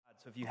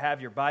So if you have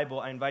your Bible,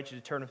 I invite you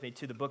to turn with me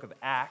to the book of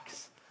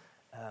Acts.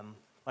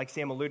 Like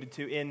Sam alluded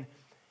to in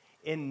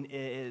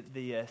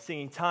the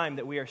singing time,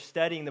 that we are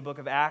studying the book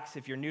of Acts.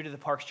 If you're new to the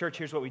Parks Church,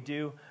 here's what we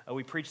do.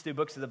 We preach through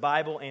books of the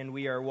Bible, and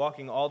we are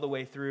walking all the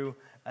way through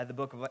the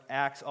book of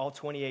Acts, all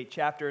 28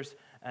 chapters,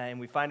 and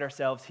we find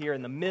ourselves here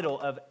in the middle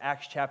of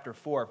Acts chapter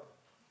 4.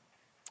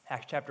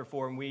 Acts chapter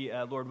 4, and we,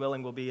 Lord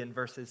willing, will be in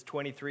verses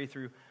 23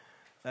 through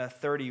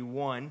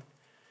 31.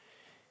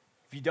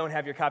 If you don't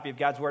have your copy of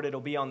God's Word, it'll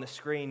be on the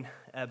screen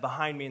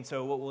behind me. And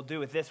so what we'll do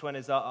with this one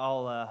is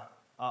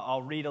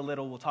I'll read a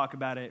little, we'll talk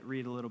about it,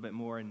 read a little bit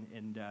more,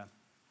 and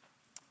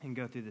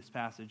go through this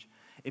passage.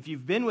 If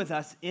you've been with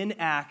us in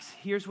Acts,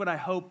 here's what I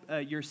hope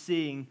you're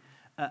seeing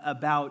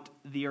about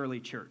the early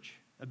church,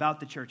 about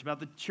the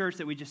church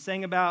that we just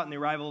sang about and the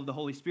arrival of the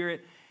Holy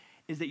Spirit,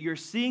 is that you're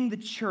seeing the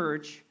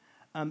church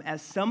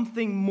as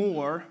something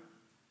more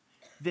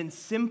than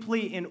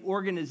simply an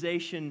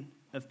organization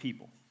of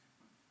people,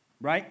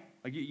 right?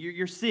 Like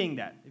you're seeing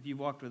that if you've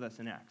walked with us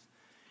in Acts.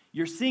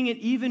 You're seeing it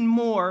even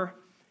more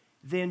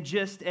than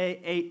just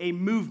a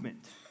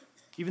movement.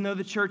 Even though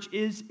the church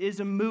is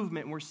a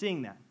movement, we're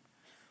seeing that.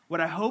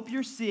 What I hope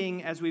you're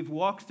seeing as we've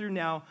walked through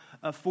now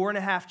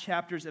 4.5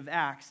 chapters of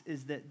Acts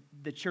is that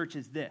the church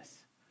is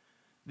this.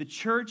 The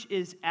church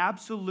is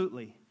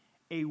absolutely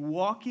a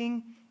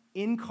walking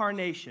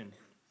incarnation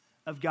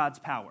of God's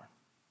power.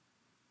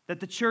 That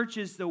the church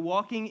is the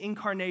walking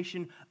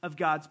incarnation of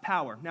God's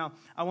power. Now,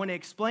 I want to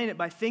explain it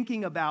by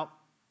thinking about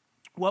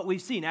what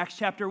we've seen. Acts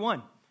chapter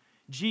 1.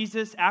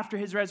 Jesus, after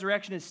his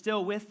resurrection, is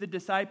still with the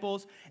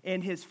disciples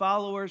and his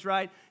followers,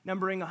 right?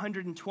 Numbering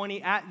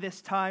 120 at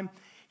this time.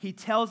 He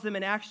tells them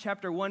in Acts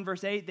chapter 1,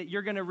 verse 8, that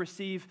you're going to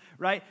receive,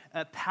 right,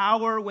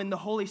 power when the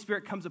Holy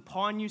Spirit comes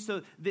upon you.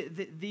 So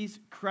these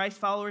Christ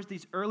followers,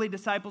 these early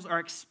disciples are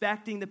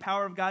expecting the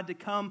power of God to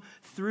come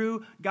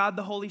through God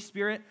the Holy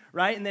Spirit,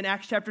 right? And then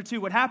Acts chapter 2,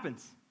 what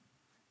happens?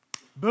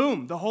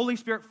 Boom, the Holy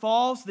Spirit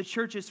falls, the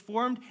church is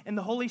formed, and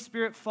the Holy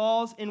Spirit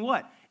falls in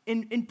what?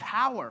 In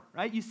power,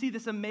 right? You see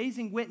this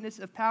amazing witness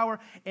of power,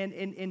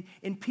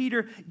 and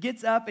Peter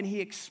gets up and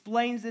he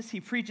explains this.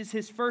 He preaches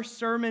his first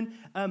sermon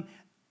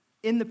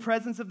in the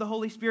presence of the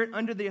Holy Spirit,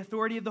 under the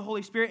authority of the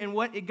Holy Spirit, and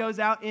what? It goes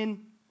out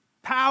in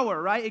power,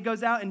 right? It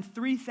goes out, and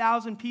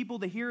 3,000 people,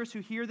 the hearers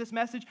who hear this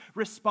message,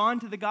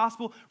 respond to the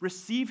gospel,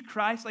 receive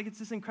Christ. Like, it's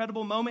this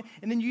incredible moment.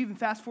 And then you even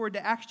fast forward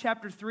to Acts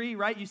chapter 3,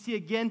 right? You see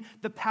again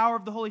the power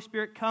of the Holy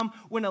Spirit come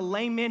when a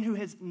lame man who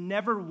has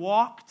never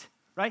walked,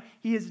 right?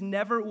 He has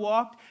never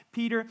walked.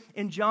 Peter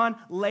and John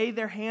lay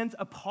their hands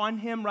upon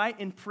him, right?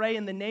 And pray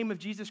in the name of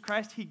Jesus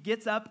Christ. He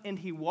gets up and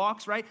he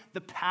walks, right?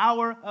 The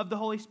power of the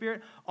Holy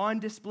Spirit on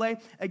display.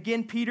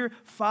 Again, Peter,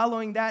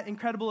 following that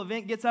incredible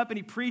event, gets up and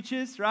he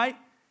preaches, right?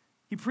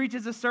 He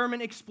preaches a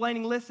sermon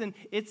explaining, listen,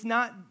 it's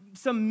not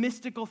some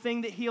mystical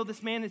thing that healed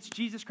this man. It's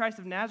Jesus Christ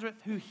of Nazareth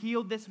who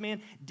healed this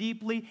man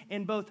deeply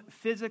and both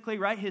physically,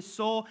 right? His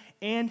soul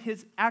and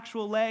his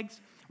actual legs.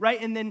 Right,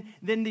 and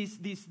then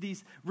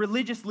these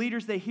religious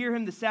leaders, they hear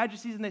him, the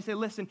Sadducees, and they say,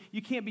 listen,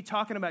 you can't be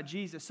talking about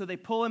Jesus. So they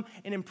pull him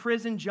and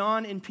imprison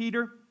John and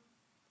Peter,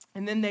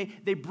 and then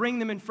they bring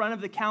them in front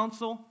of the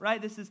council,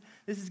 right? This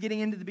is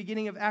getting into the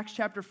beginning of Acts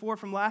chapter 4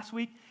 from last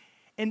week,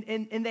 and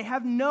they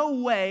have no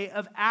way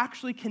of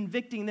actually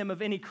convicting them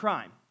of any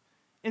crime.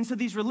 And so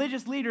these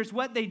religious leaders,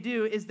 what they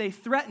do is they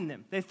threaten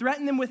them. They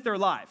threaten them with their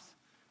lives.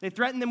 They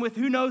threaten them with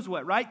who knows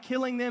what, right?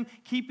 Killing them,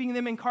 keeping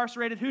them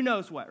incarcerated, who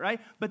knows what,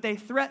 right? But they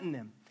threaten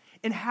them.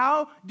 And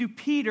how do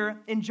Peter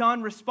and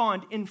John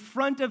respond in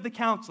front of the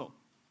council,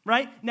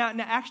 right? Now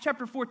Acts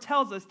chapter 4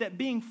 tells us that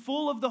being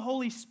full of the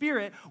Holy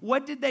Spirit,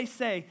 what did they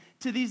say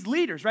to these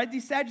leaders, right?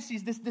 These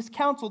Sadducees, this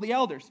council, the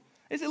elders.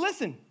 They said,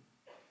 listen,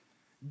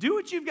 do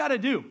what you've got to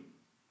do.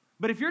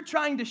 But if you're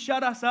trying to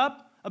shut us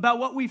up about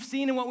what we've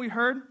seen and what we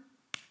heard,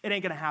 it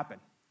ain't going to happen.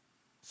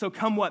 So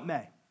come what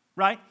may,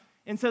 right?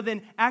 And so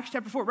then Acts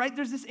chapter 4, right,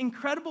 there's this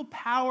incredible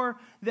power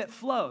that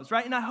flows,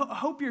 right? And I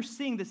hope you're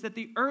seeing this, that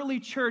the early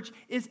church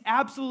is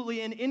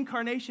absolutely an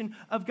incarnation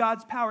of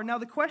God's power. Now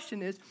the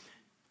question is,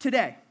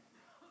 today,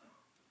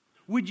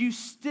 would you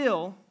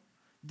still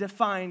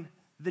define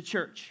the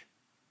church?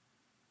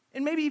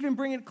 And maybe even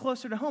bring it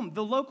closer to home,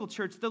 the local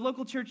church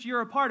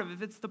you're a part of.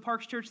 If it's the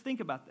Parks Church,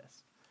 think about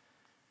this.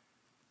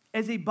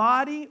 As a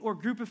body or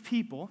group of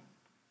people,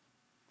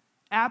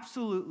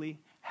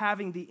 absolutely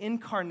having the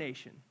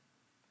incarnation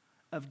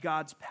of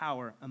God's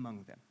power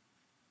among them,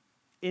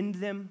 in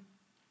them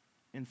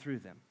and through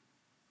them.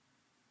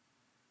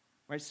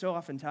 Right? So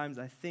oftentimes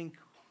I think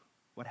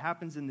what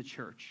happens in the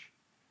church,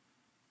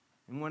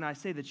 and when I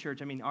say the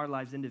church, I mean our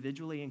lives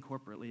individually and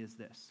corporately,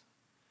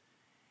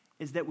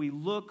 is that we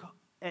look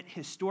at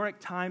historic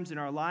times in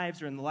our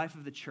lives or in the life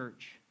of the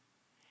church,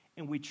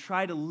 and we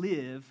try to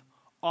live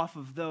off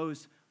of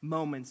those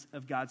moments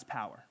of God's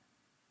power.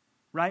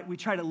 Right? We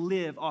try to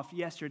live off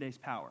yesterday's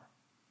power.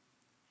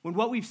 When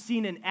what we've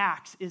seen in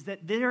Acts is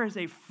that there is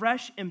a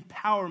fresh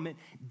empowerment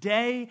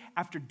day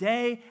after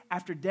day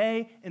after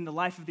day in the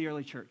life of the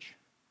early church.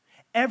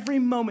 Every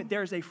moment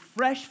there is a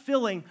fresh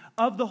filling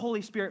of the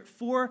Holy Spirit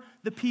for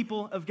the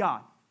people of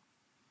God.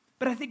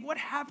 But I think what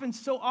happens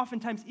so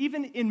oftentimes,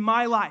 even in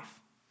my life,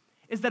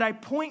 is that I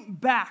point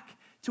back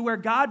to where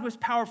God was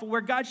powerful, where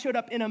God showed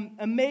up in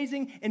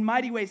amazing and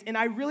mighty ways, and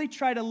I really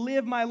try to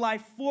live my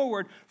life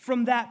forward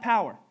from that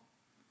power.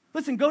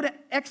 Listen, go to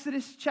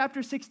Exodus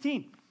chapter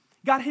 16.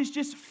 God has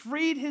just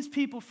freed his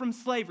people from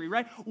slavery,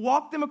 right?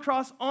 Walked them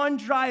across on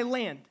dry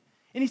land.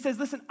 And he says,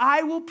 listen,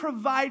 I will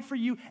provide for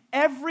you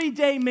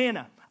everyday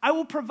manna. I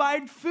will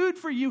provide food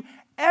for you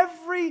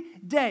every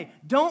day.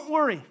 Don't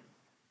worry.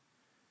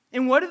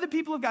 And what do the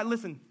people of God,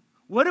 listen,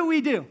 what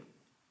do?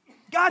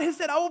 God has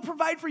said, I will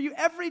provide for you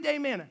everyday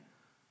manna.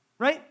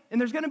 Right? And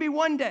there's going to be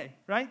one day,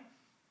 right,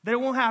 that it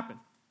won't happen.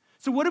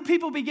 So what do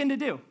people begin to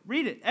do?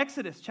 Read it,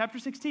 Exodus chapter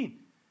 16.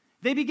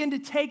 They begin to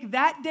take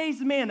that day's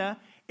manna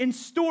and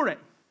store it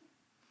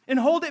and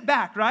hold it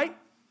back, right?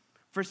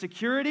 For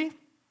security,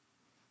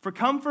 for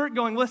comfort,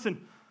 going,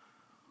 listen,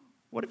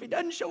 what if he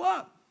doesn't show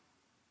up?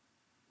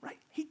 Right?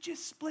 He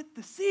just split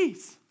the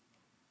seas.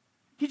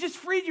 He just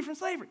freed you from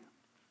slavery.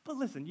 But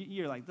listen,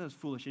 you're like, those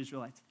foolish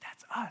Israelites.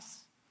 That's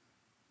us.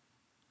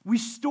 We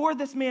store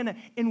this manna,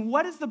 and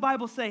what does the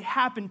Bible say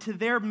happened to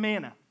their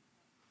manna?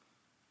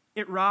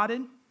 It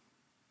rotted.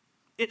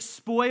 It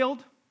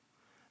spoiled.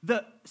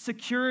 The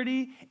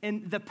security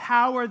and the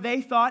power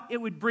they thought it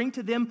would bring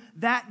to them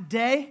that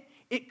day,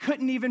 it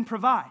couldn't even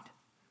provide.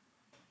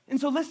 And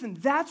so listen,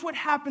 that's what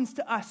happens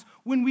to us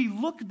when we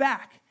look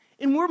back,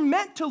 and we're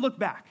meant to look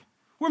back.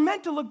 We're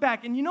meant to look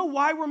back, and you know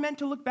why we're meant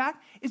to look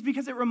back? Is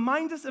because it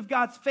reminds us of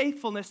God's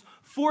faithfulness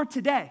for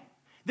today.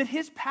 That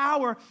his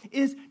power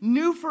is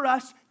new for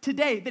us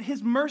today, that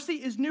his mercy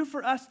is new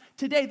for us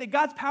today, that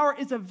God's power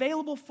is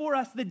available for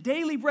us, the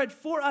daily bread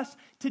for us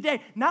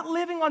today, not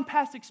living on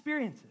past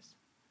experiences.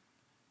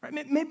 Right?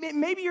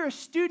 Maybe you're a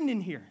student in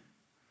here,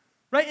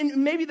 right?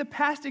 And maybe the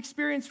past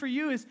experience for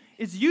you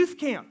is youth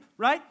camp,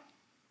 right?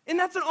 And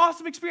that's an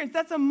awesome experience.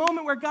 That's a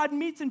moment where God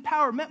meets in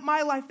power, met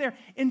my life there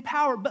in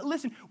power. But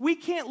listen, we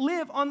can't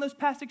live on those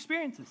past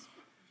experiences.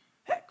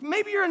 Heck,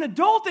 maybe you're an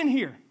adult in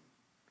here.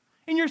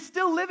 And you're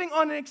still living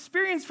on an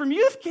experience from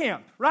youth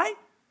camp, right?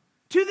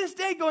 To this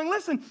day going,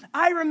 listen,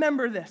 I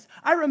remember this.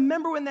 I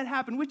remember when that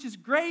happened, which is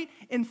great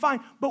and fine.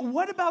 But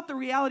what about the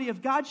reality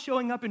of God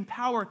showing up in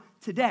power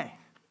today?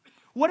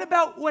 What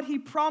about what he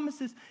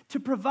promises to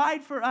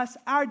provide for us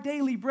our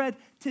daily bread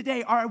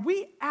today? Are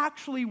we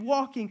actually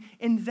walking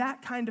in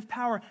that kind of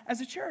power as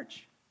a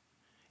church?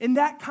 In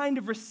that kind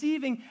of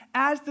receiving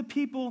as the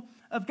people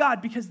of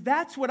God? Because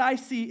that's what I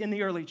see in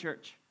the early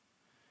church.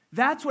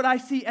 That's what I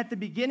see at the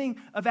beginning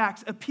of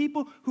Acts, a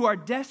people who are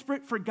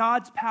desperate for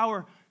God's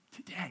power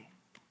today.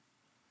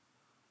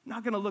 I'm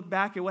not going to look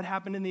back at what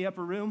happened in the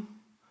upper room.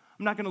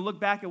 I'm not going to look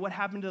back at what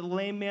happened to the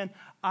lame man.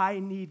 I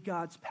need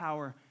God's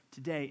power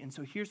today. And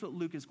so here's what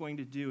Luke is going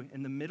to do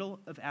in the middle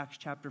of Acts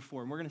chapter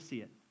 4, and we're going to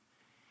see it.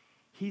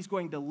 He's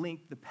going to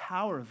link the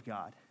power of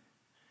God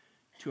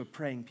to a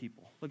praying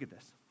people. Look at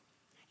this.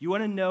 You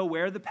want to know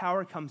where the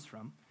power comes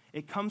from.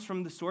 It comes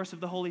from the source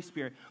of the Holy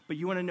Spirit. But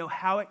you want to know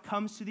how it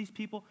comes to these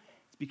people?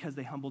 It's because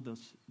they humbled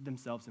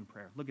themselves in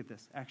prayer. Look at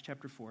this, Acts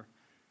chapter 4,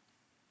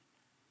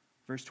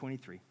 verse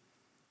 23.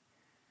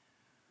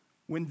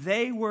 When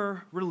they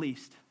were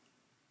released,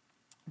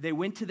 they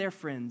went to their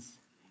friends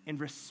and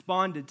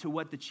responded to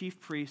what the chief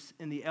priests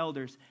and the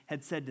elders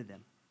had said to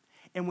them.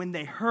 And when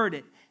they heard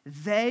it,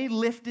 they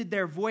lifted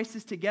their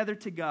voices together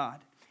to God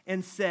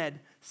and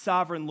said,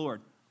 Sovereign Lord.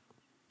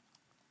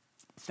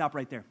 Stop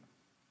right there.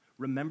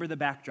 Remember the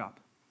backdrop.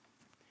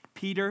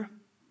 Peter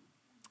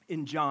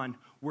and John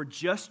were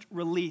just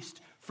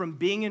released from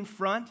being in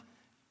front,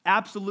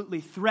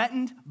 absolutely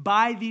threatened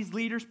by these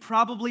leaders,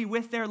 probably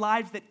with their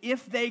lives, that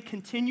if they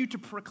continue to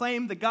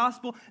proclaim the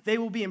gospel, they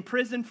will be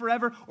imprisoned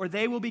forever or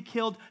they will be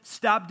killed.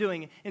 Stop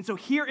doing it. And so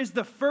here is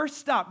the first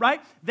stop,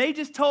 right? They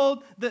just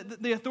told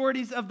the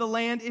authorities of the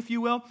land, if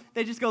you will,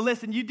 they just go,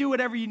 listen, you do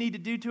whatever you need to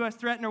do to us,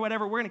 threaten or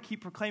whatever, we're going to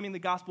keep proclaiming the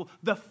gospel.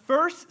 The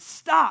first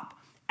stop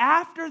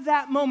after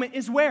that moment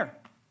is where?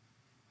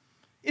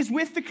 Is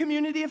with the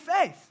community of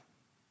faith.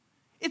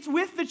 It's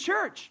with the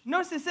church.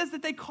 Notice it says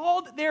that they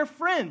called their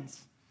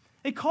friends.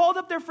 They called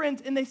up their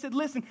friends and they said,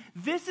 listen,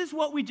 this is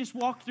what we just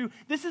walked through.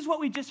 This is what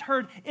we just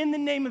heard in the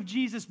name of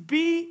Jesus.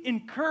 Be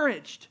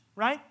encouraged,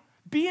 right?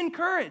 Be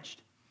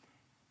encouraged.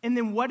 And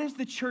then what is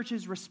the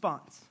church's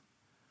response?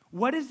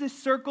 What is this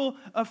circle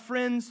of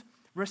friends'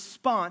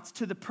 response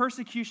to the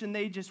persecution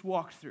they just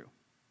walked through?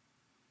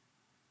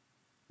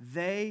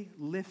 They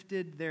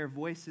lifted their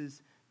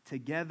voices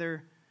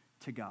together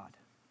to God.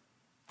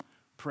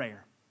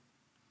 Prayer.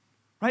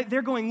 Right?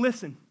 They're going,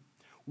 listen,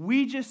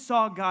 we just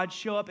saw God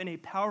show up in a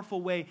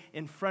powerful way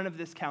in front of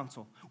this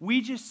council.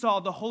 We just saw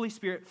the Holy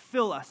Spirit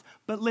fill us.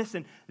 But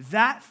listen,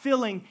 that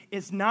filling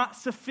is not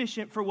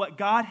sufficient for what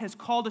God has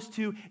called us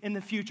to in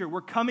the future.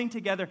 We're coming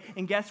together,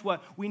 and guess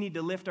what? We need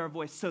to lift our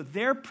voice. So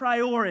their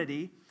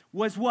priority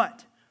was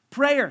what?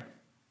 Prayer.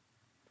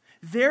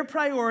 Their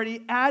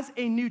priority as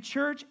a new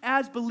church,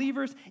 as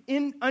believers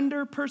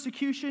under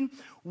persecution,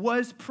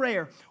 was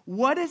prayer.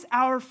 What is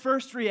our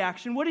first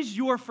reaction? What is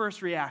your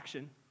first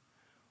reaction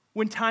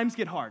when times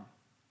get hard?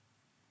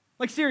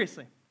 Like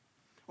seriously.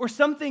 or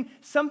something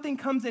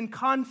comes in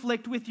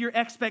conflict with your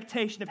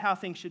expectation of how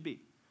things should be.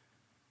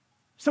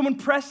 Someone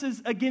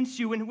presses against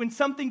you when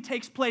something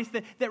takes place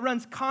that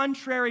runs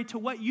contrary to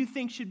what you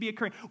think should be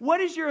occurring.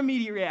 What is your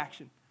immediate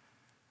reaction?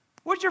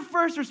 What's your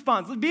first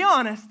response? Let's be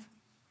honest,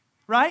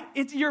 right?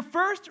 It's your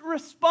first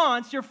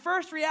response, your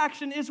first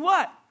reaction is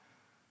what?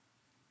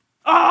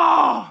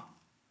 Oh,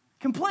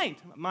 complaint.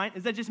 Mine,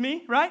 is that just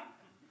me, right?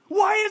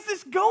 Why is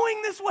this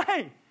going this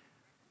way?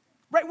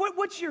 Right,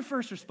 what's your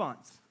first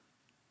response?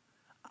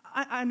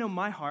 I know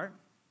my heart,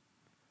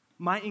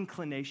 my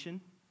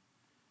inclination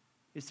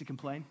is to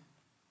complain.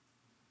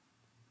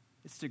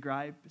 It's to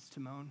gripe, it's to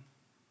moan.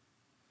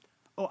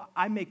 Oh,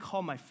 I may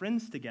call my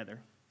friends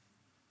together,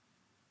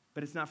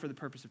 but it's not for the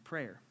purpose of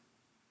prayer.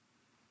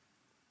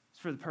 It's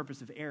for the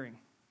purpose of airing.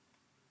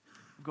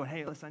 I'm going,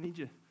 hey, listen,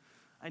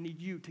 I need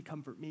you to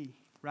comfort me,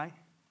 right?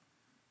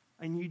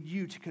 I need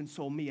you to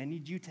console me. I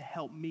need you to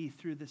help me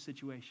through this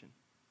situation.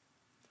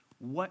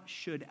 What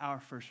should our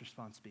first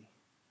response be?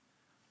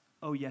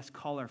 Oh, yes,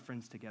 call our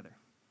friends together.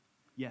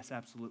 Yes,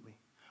 absolutely.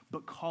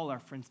 But call our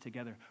friends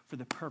together for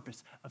the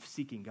purpose of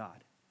seeking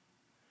God.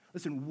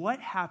 Listen, what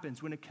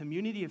happens when a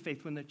community of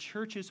faith, when the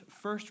church's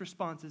first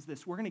response is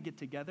this? We're going to get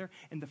together,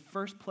 and the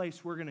first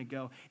place we're going to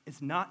go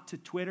is not to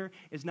Twitter,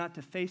 is not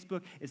to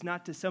Facebook, is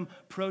not to some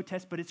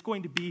protest, but it's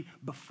going to be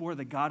before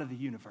the God of the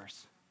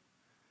universe.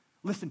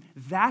 Listen,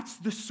 that's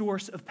the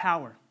source of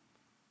power.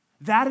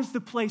 That is the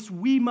place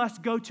we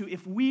must go to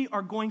if we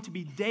are going to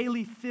be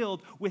daily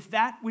filled with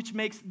that which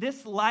makes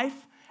this life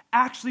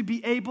actually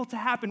be able to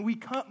happen. We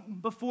come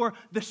before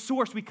the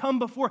source. We come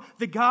before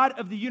the God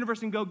of the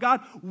universe and go,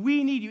 God,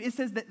 we need you. It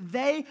says that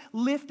they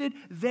lifted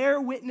their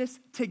witness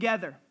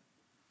together.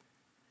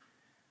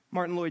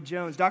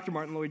 Dr.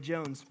 Martin Lloyd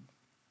Jones,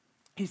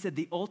 he said,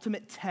 the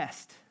ultimate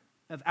test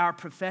of our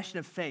profession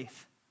of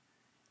faith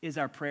is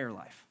our prayer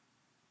life.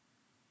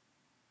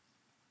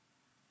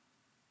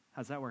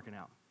 How's that working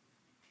out?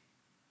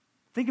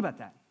 Think about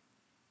that.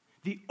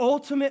 The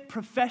ultimate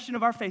profession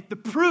of our faith, the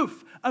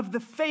proof of the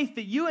faith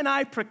that you and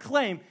I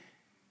proclaim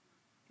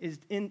is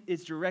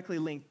directly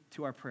linked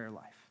to our prayer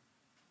life.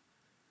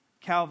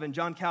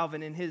 John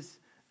Calvin, in his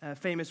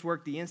famous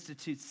work, The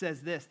Institute,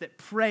 says this, that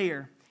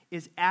prayer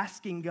is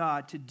asking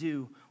God to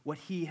do what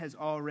he has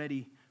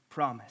already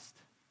promised.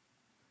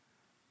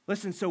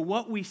 Listen, so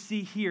what we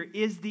see here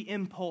is the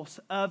impulse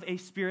of a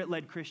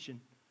Spirit-led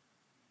Christian.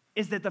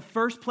 Is that the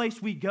first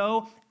place we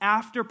go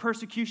after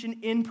persecution,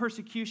 in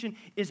persecution,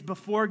 is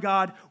before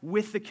God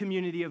with the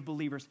community of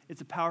believers.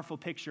 It's a powerful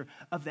picture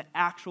of the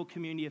actual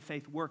community of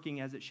faith working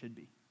as it should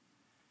be.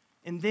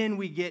 And then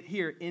we get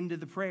here into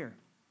the prayer.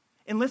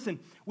 And listen,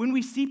 when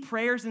we see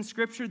prayers in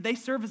Scripture, they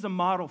serve as a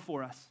model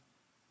for us,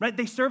 right?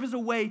 They serve as a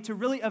way to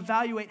really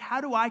evaluate,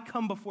 how do I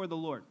come before the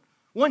Lord?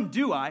 One,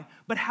 do I,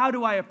 but how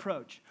do I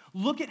approach?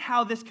 Look at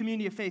how this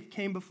community of faith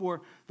came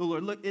before the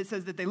Lord. Look, it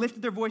says that they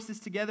lifted their voices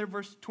together,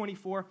 verse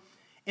 24,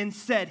 and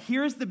said,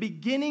 here's the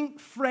beginning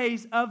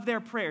phrase of their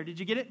prayer. Did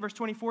you get it? Verse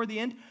 24, the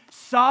end.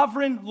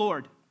 Sovereign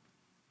Lord.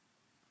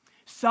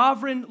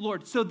 Sovereign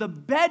Lord. So the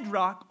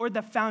bedrock or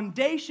the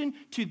foundation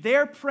to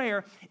their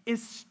prayer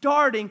is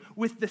starting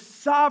with the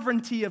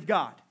sovereignty of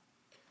God.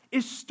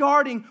 Is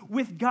starting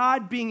with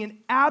God being in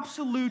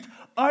absolute,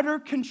 utter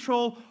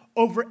control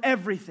over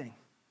everything.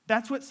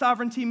 That's what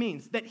sovereignty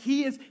means, that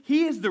he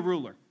is the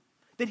ruler,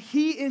 that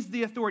he is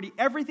the authority.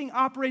 Everything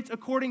operates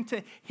according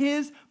to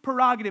his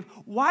prerogative.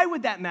 Why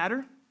would that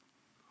matter?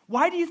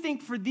 Why do you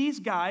think for these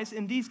guys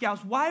and these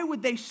gals, why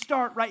would they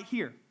start right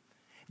here?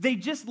 They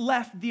just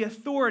left the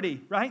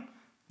authority, right?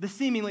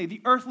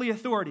 The earthly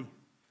authority.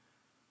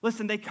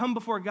 Listen, they come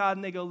before God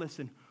and they go,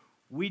 listen,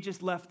 we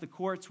just left the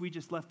courts, we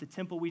just left the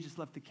temple, we just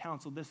left the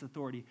council, this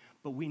authority,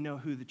 but we know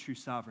who the true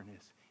sovereign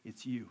is.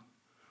 It's you.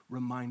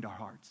 Remind our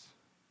hearts.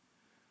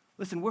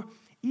 Listen,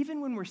 even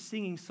when we're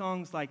singing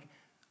songs like,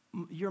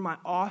 you're my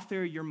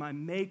author, you're my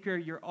maker,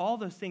 you're all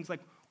those things, like,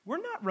 we're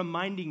not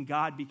reminding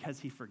God because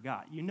he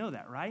forgot. You know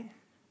that, right?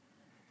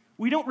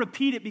 We don't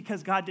repeat it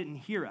because God didn't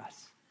hear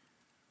us.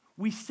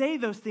 We say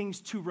those things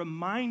to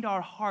remind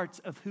our hearts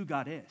of who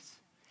God is.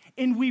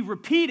 And we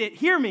repeat it,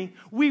 hear me,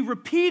 we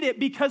repeat it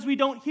because we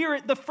don't hear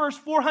it the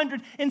first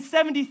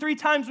 473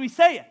 times we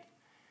say it.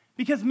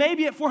 Because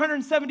maybe at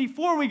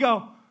 474 we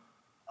go,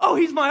 oh,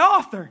 he's my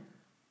author.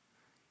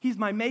 He's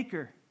my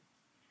maker.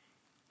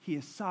 He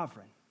is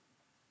sovereign.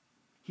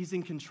 He's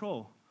in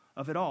control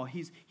of it all.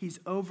 He's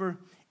over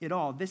it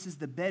all. This is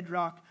the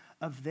bedrock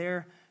of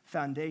their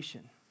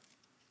foundation.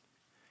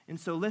 And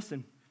so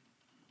listen,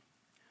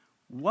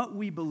 what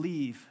we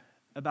believe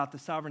about the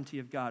sovereignty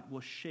of God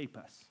will shape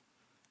us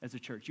as a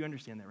church. You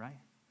understand that, right?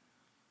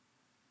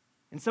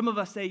 And some of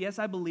us say, yes,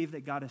 I believe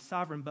that God is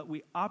sovereign, but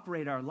we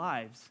operate our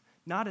lives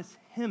not as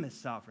him as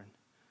sovereign,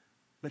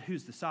 but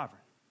who's the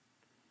sovereign?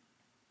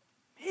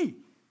 Me.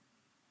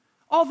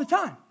 All the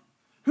time.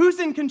 Who's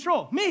in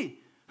control? Me.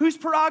 Whose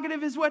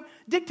prerogative is what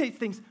dictates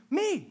things?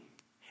 Me.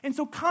 And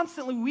so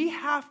constantly we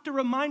have to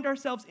remind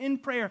ourselves in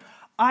prayer,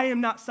 I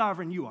am not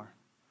sovereign, you are.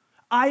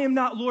 I am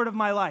not Lord of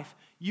my life,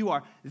 you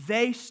are.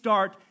 They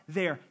start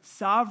there.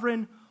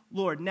 Sovereign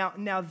Lord.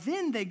 Now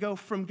then they go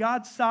from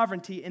God's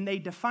sovereignty and they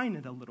define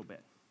it a little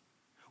bit.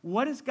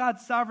 What does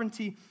God's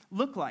sovereignty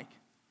look like?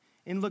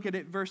 And look at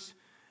it, verse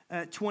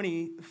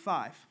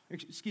 25,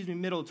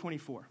 middle of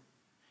 24.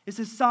 It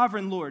says,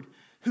 sovereign Lord,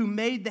 who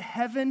made the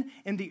heaven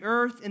and the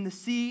earth and the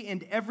sea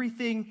and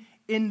everything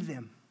in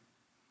them.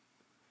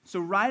 So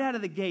right out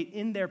of the gate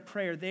in their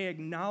prayer, they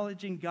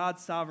acknowledging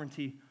God's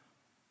sovereignty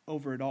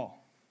over it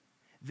all.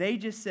 They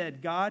just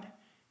said, God,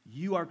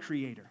 you are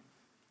creator.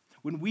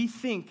 When we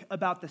think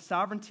about the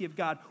sovereignty of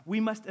God, we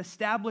must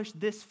establish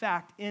this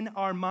fact in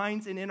our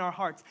minds and in our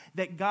hearts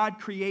that God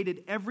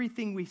created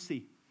everything we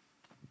see.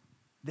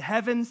 The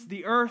heavens,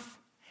 the earth,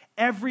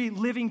 every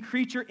living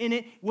creature in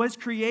it was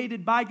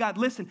created by God.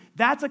 Listen,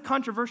 that's a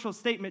controversial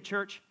statement,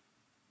 church.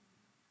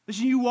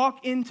 Listen, you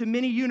walk into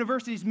many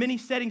universities, many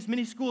settings,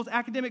 many schools,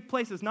 academic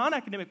places,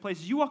 non-academic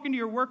places. You walk into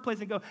your workplace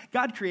and go,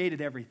 God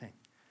created everything.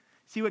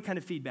 See what kind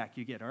of feedback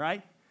you get, all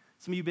right?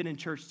 Some of you have been in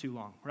church too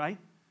long, right?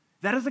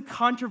 That is a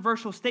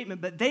controversial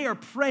statement, but they are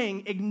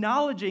praying,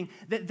 acknowledging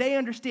that they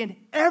understand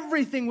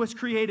everything was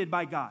created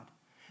by God.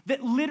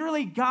 That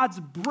literally God's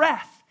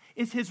breath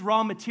is his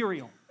raw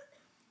material.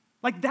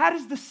 Like that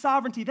is the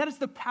sovereignty, that is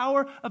the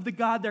power of the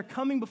God they're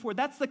coming before.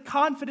 That's the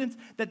confidence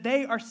that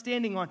they are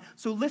standing on.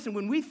 So listen,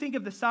 when we think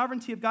of the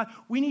sovereignty of God,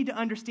 we need to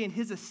understand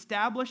his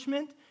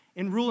establishment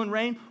and rule and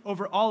reign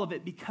over all of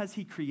it because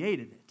he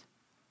created it.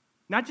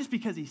 Not just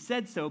because he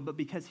said so, but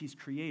because he's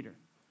creator.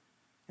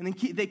 And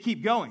then they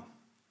keep going.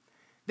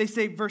 They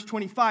say, verse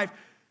 25,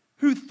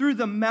 who through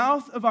the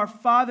mouth of our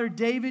father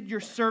David,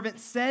 your servant,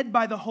 said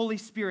by the Holy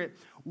Spirit,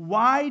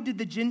 why did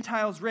the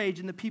Gentiles rage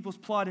and the peoples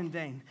plot in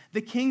vain?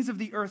 The kings of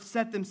the earth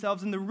set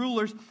themselves, and the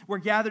rulers were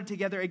gathered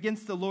together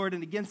against the Lord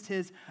and against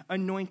his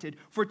anointed.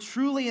 For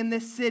truly in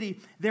this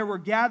city there were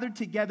gathered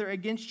together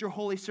against your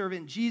holy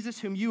servant Jesus,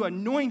 whom you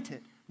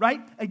anointed.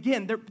 Right?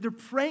 Again, they're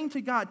praying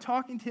to God,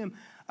 talking to him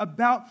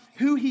about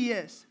who he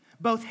is.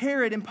 Both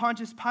Herod and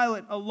Pontius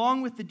Pilate,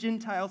 along with the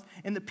Gentiles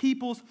and the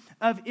peoples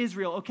of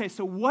Israel. Okay,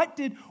 so what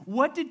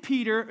did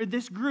Peter, or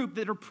this group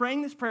that are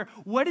praying this prayer,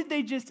 what did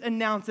they just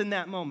announce in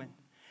that moment?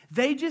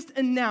 They just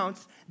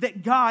announced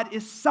that God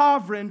is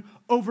sovereign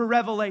over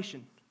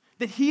revelation,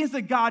 that he is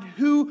a God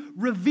who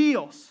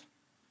reveals.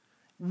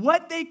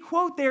 What they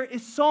quote there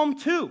is Psalm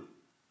 2.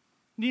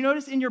 Do you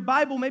notice in your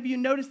Bible, maybe you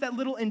notice that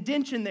little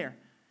indentation there?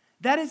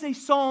 That is a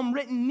psalm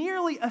written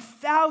nearly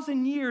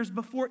 1,000 years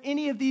before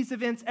any of these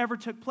events ever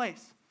took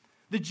place.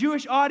 The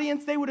Jewish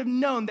audience, they would have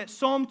known that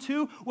Psalm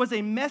 2 was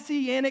a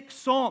messianic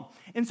psalm.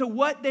 And so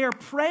what they are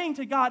praying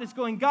to God is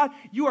going, God,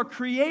 you are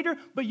creator,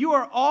 but you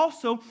are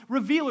also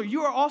revealer.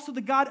 You are also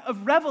the God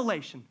of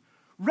revelation.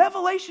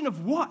 Revelation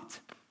of what?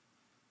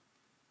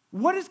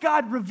 What does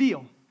God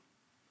reveal?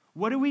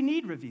 What do we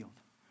need revealed?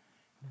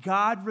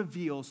 God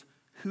reveals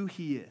who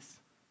he is.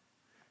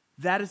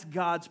 That is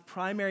God's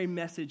primary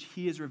message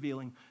he is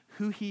revealing,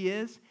 who he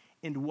is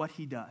and what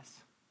he does.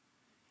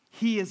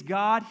 He is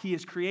God, he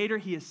is creator,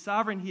 he is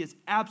sovereign, he is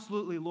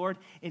absolutely Lord,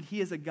 and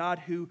he is a God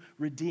who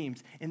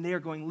redeems. And they are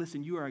going,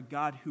 listen, you are a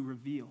God who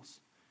reveals.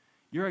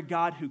 You're a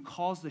God who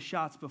calls the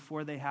shots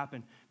before they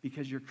happen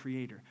because you're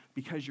creator,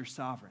 because you're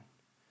sovereign.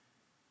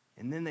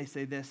 And then they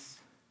say this,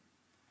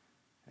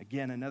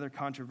 again, another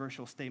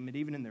controversial statement,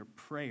 even in their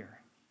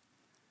prayer.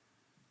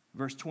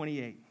 Verse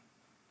 28.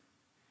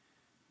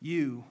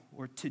 You,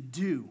 or to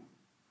do,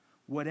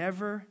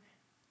 whatever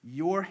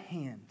your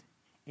hand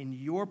and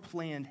your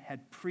plan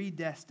had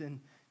predestined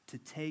to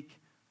take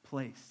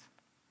place.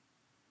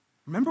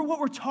 Remember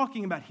what we're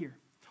talking about here.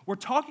 We're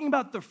talking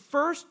about the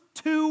first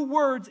two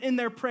words in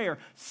their prayer.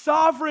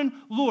 Sovereign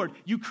Lord.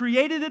 You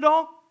created it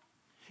all.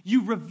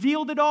 You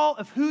revealed it all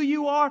of who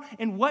you are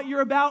and what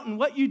you're about and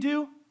what you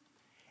do.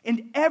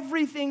 And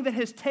everything that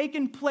has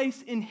taken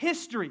place in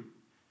history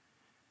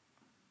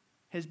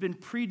has been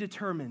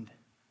predetermined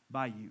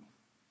by you,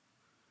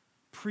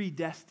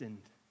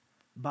 predestined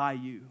by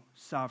you,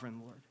 sovereign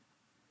Lord.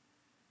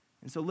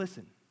 And so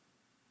listen,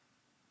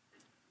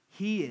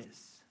 he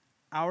is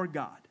our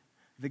God.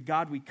 The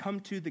God we come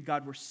to, the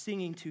God we're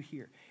singing to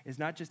here, is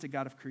not just a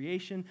God of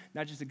creation,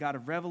 not just a God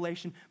of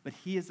revelation, but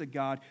he is a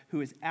God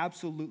who is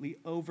absolutely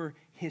over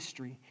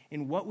history.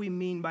 And what we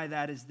mean by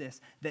that is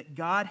this, that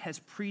God has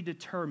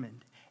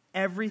predetermined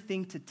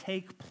everything to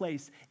take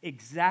place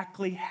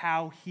exactly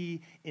how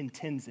he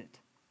intends it.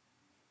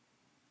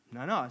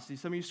 No, I see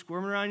some of you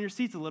squirming around in your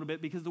seats a little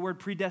bit because the word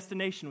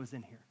predestination was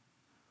in here.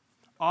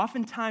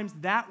 Oftentimes,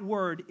 that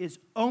word is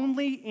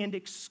only and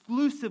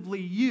exclusively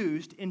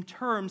used in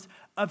terms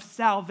of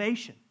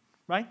salvation,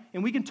 right?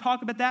 And we can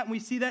talk about that, and we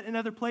see that in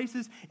other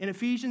places, in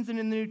Ephesians and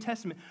in the New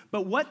Testament.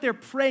 But what they're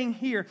praying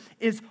here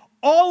is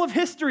all of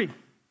history,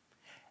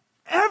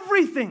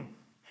 everything,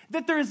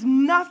 that there is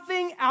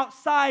nothing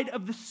outside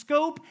of the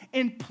scope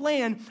and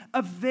plan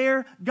of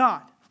their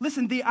God.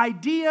 Listen, the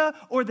idea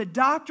or the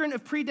doctrine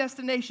of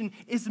predestination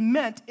is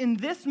meant in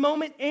this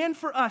moment and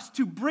for us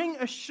to bring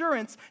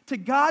assurance to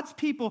God's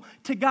people,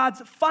 to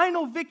God's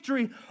final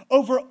victory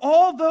over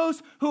all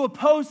those who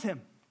oppose him.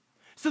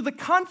 So the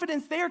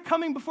confidence they are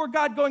coming before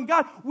God going,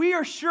 God, we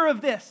are sure of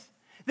this,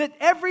 That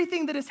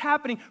everything that is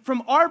happening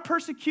from our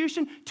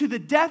persecution to the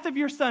death of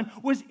your Son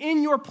was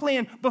in your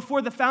plan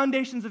before the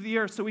foundations of the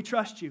earth, so we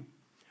trust you.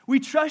 We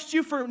trust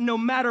you for no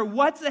matter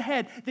what's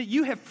ahead, that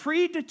you have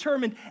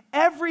predetermined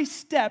every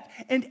step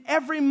and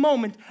every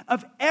moment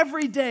of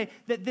every day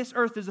that this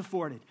earth is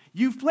afforded.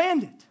 You've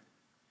planned it.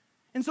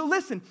 And so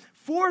listen,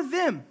 for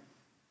them,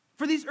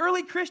 for these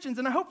early Christians,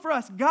 and I hope for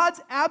us,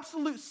 God's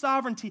absolute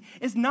sovereignty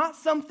is not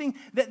something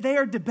that they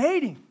are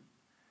debating.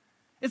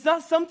 It's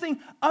not something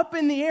up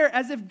in the air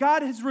as if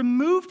God has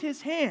removed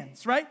his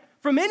hands, right,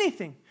 from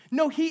anything.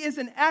 No, he is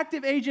an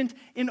active agent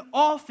in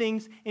all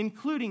things,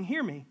 including,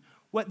 hear me,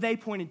 what they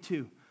pointed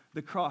to,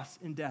 the cross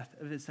and death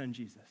of his Son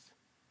Jesus.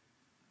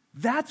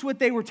 That's what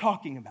they were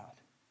talking about.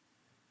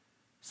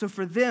 So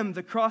for them,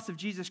 the cross of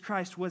Jesus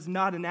Christ was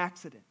not an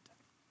accident.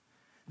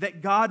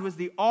 That God was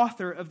the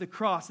author of the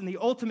cross. In the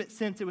ultimate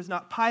sense, it was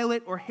not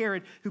Pilate or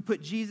Herod who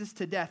put Jesus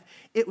to death.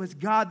 It was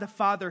God the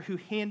Father who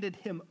handed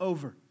him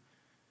over.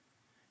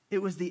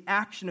 It was the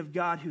action of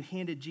God who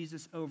handed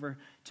Jesus over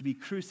to be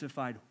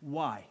crucified.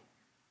 Why?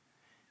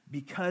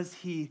 Because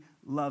he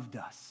loved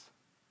us.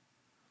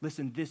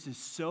 Listen, this is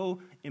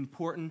so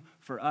important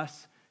for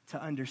us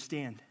to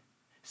understand.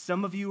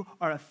 Some of you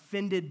are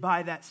offended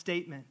by that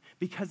statement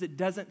because it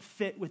doesn't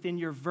fit within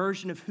your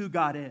version of who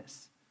God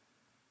is.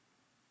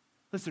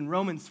 Listen,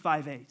 Romans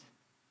 5:8.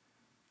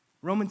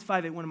 Romans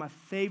 5:8, one of my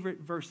favorite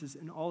verses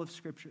in all of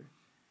Scripture.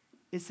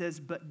 It says,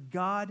 but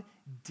God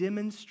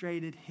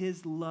demonstrated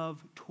his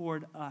love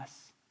toward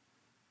us.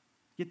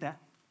 Get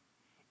that?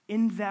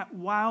 In that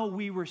while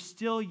we were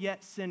still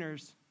yet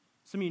sinners,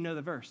 some of you know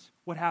the verse.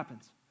 What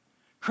happens?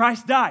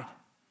 Christ died.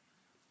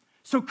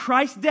 So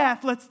Christ's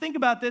death, let's think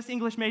about this,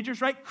 English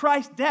majors, right?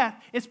 Christ's death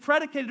is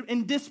predicated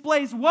and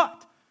displays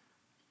what?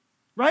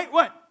 Right?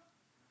 What?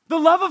 The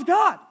love of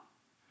God.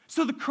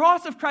 So the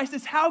cross of Christ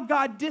is how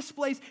God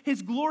displays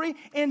his glory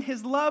and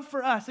his love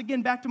for us.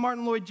 Again, back to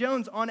Martin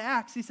Lloyd-Jones on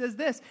Acts. He says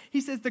this.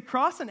 He says, the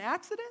cross an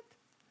accident?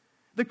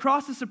 The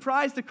cross a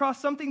surprise? The cross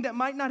something that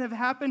might not have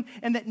happened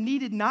and that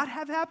needed not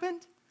have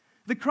happened?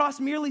 The cross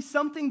merely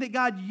something that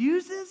God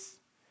uses?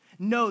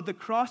 No, the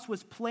cross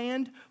was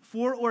planned,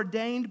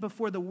 foreordained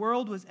before the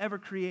world was ever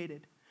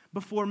created.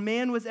 Before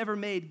man was ever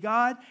made,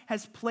 God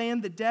has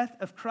planned the death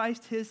of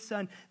Christ, his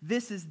Son.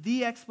 This is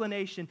the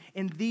explanation,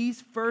 and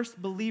these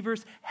first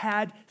believers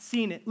had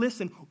seen it.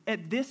 Listen,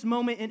 at this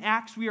moment in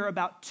Acts, we are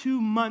about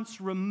 2 months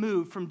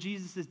removed from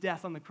Jesus'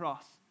 death on the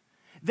cross.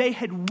 They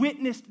had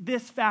witnessed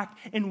this fact,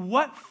 and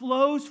what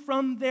flows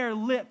from their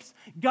lips?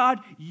 God,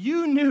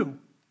 you knew.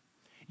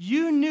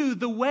 You knew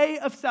the way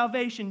of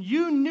salvation.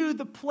 You knew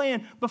the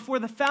plan before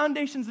the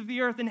foundations of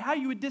the earth and how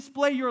you would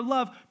display your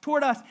love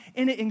toward us.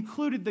 And it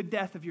included the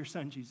death of your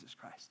Son, Jesus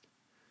Christ.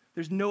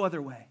 There's no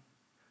other way.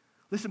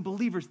 Listen,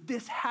 believers,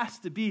 this has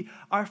to be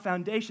our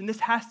foundation.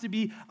 This has to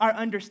be our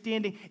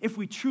understanding if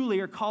we truly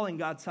are calling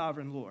God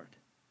sovereign Lord.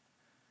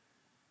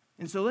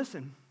 And so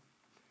listen,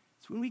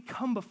 it's when we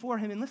come before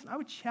him, and listen, I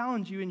would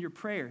challenge you in your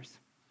prayers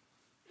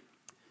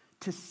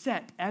to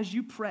set, as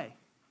you pray,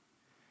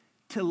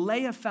 to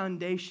lay a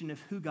foundation of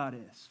who God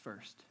is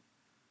first.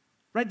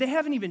 Right? They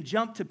haven't even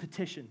jumped to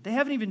petition. They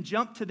haven't even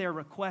jumped to their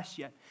request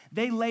yet.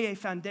 They lay a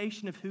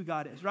foundation of who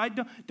God is, right?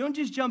 Don't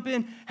just jump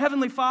in,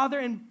 Heavenly Father,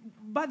 and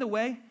by the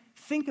way,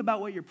 think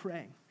about what you're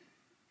praying.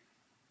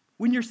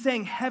 When you're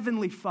saying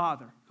Heavenly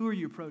Father, who are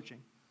you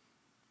approaching?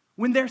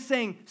 When they're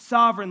saying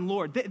Sovereign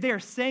Lord, they are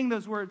saying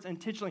those words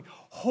intentionally.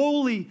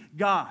 Holy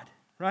God,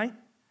 right?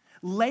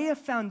 Lay a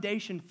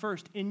foundation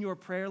first in your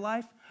prayer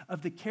life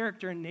of the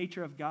character and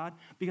nature of God,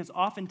 because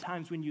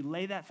oftentimes when you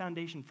lay that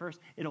foundation first,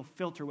 it'll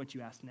filter what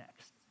you ask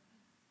next.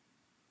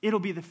 It'll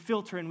be the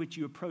filter in which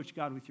you approach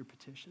God with your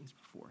petitions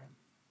before him.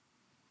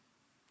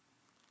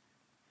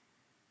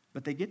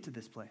 But they get to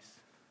this place.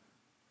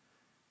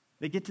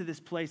 They get to this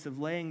place of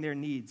laying their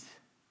needs.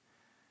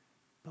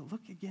 But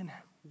look again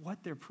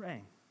what they're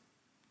praying.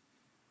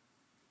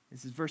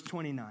 This is verse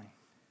 29.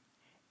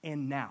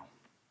 And now.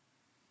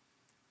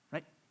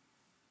 Right?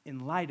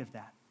 In light of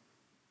that,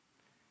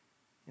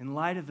 in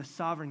light of the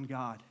sovereign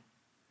God,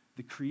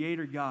 the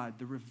creator God,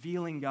 the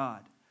revealing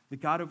God, the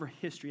God over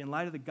history, in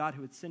light of the God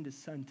who would send his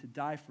Son to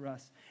die for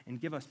us and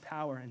give us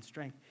power and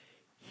strength,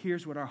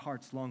 here's what our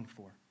hearts long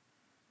for.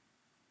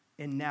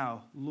 And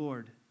now,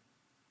 Lord,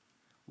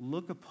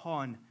 look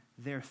upon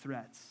their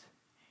threats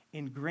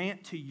and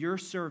grant to your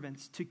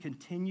servants to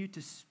continue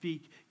to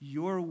speak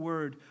your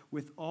word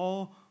with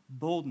all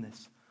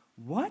boldness.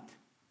 What?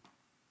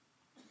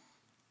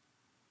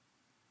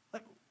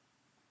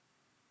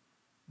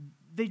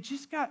 They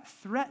just got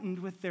threatened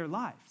with their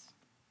lives.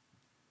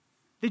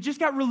 They just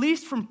got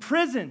released from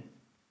prison,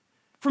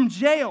 from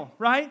jail,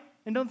 right?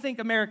 And don't think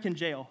American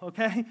jail,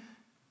 okay?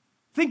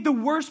 Think the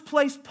worst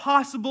place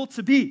possible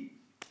to be.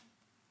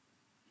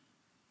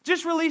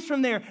 Just released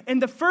from there. And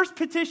the first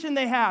petition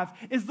they have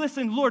is,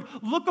 listen, Lord,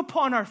 look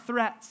upon our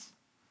threats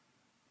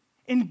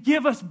and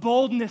give us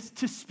boldness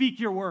to speak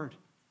your word.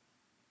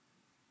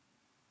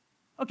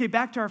 Okay,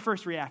 back to our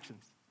first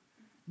reactions.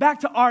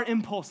 Back to our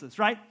impulses,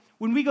 right?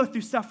 when we go through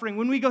suffering,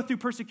 when we go through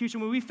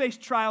persecution, when we face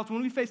trials,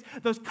 when we face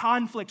those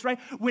conflicts, right?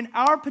 When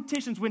our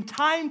petitions, when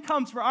time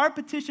comes for our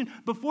petition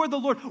before the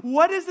Lord,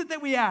 what is it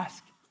that we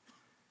ask?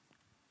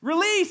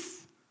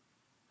 Release.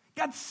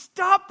 God,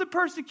 stop the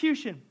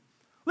persecution.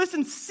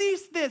 Listen,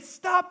 cease this,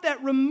 stop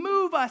that,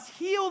 remove us,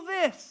 heal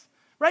this,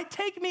 right?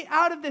 Take me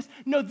out of this.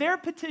 No, their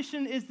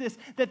petition is this,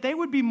 that they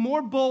would be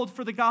more bold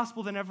for the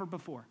gospel than ever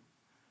before.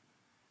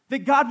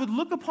 That God would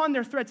look upon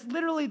their threats,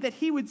 literally that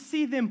he would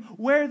see them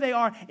where they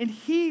are, and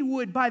he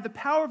would, by the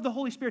power of the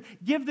Holy Spirit,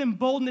 give them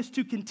boldness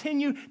to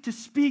continue to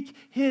speak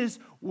his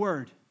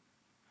word,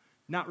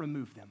 not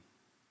remove them.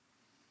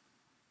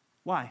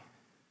 Why?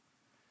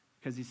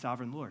 Because he's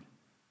sovereign Lord.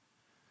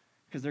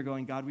 Because they're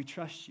going, God, we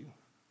trust you.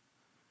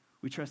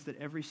 We trust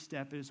that every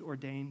step is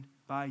ordained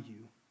by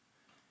you.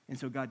 And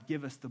so, God,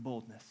 give us the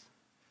boldness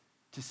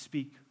to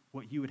speak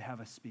what you would have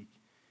us speak.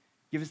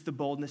 Give us the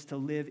boldness to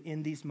live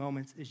in these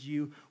moments as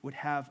you would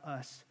have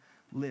us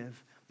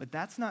live. But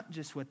that's not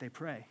just what they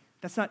pray.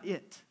 That's not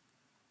it.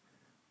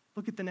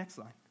 Look at the next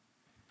line.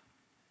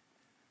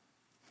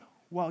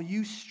 While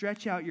you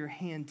stretch out your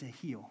hand to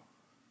heal.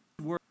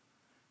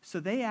 So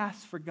they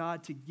ask for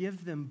God to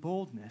give them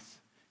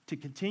boldness to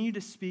continue to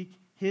speak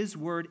his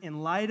word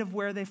in light of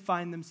where they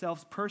find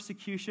themselves,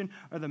 persecution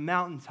or the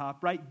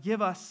mountaintop, right?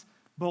 Give us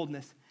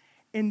boldness.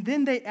 And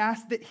then they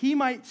ask that he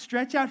might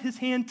stretch out his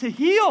hand to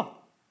heal.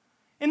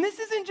 And this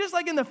isn't just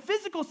like in the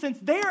physical sense.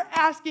 They are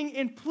asking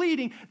and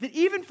pleading that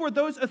even for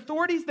those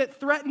authorities that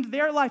threatened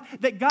their life,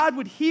 that God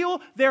would heal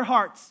their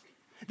hearts,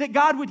 that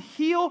God would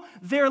heal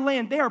their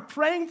land. They are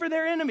praying for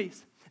their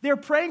enemies. They're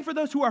praying for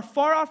those who are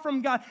far off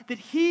from God, that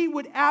he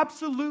would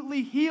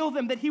absolutely heal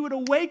them, that he would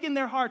awaken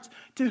their hearts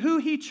to who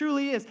he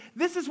truly is.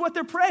 This is what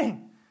they're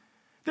praying.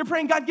 They're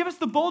praying, God, give us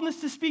the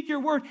boldness to speak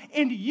your word,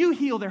 and you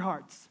heal their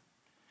hearts.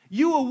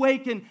 You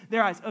awaken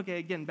their eyes. Okay,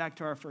 again, back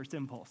to our first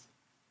impulse.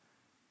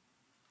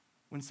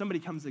 When somebody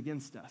comes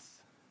against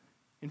us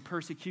in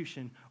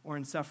persecution or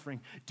in suffering,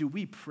 do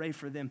we pray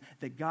for them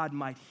that God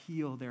might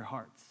heal their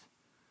hearts?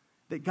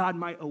 That God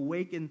might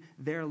awaken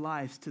their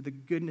lives to the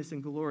goodness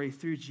and glory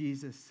through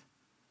Jesus?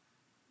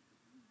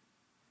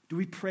 Do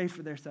we pray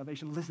for their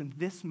salvation? Listen,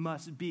 this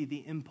must be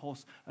the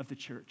impulse of the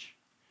church,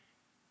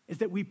 is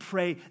that we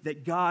pray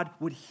that God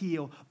would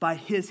heal by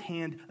his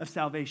hand of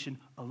salvation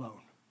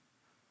alone.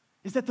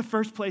 Is that the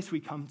first place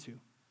we come to?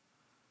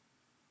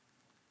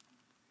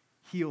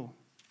 Heal.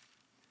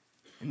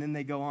 And then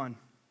they go on.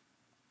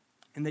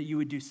 And that you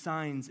would do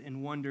signs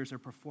and wonders are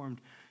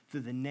performed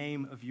through the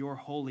name of your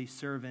holy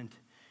servant,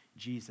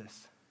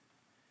 Jesus.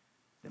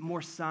 That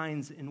more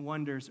signs and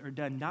wonders are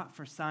done, not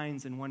for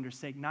signs and wonders'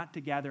 sake, not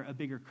to gather a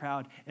bigger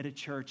crowd at a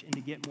church and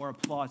to get more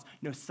applause.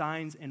 No,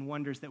 signs and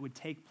wonders that would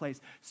take place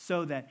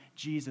so that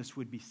Jesus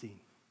would be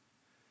seen.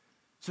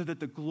 So that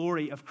the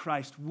glory of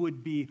Christ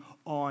would be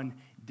on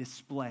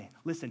display.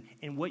 Listen,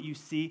 and what you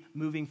see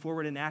moving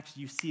forward in Acts,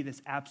 you see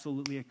this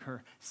absolutely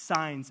occur.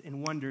 Signs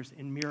and wonders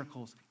and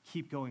miracles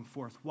keep going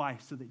forth. Why?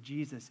 So that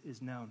Jesus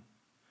is known.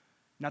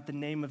 Not the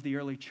name of the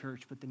early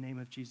church, but the name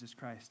of Jesus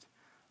Christ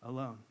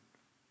alone.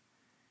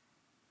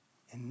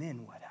 And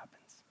then what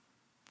happens?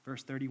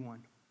 Verse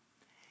 31.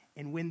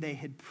 And when they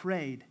had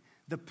prayed,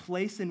 the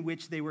place in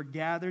which they were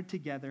gathered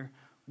together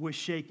was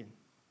shaken.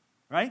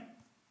 Right?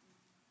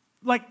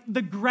 Like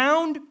the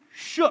ground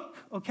shook,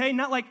 okay?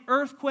 Not like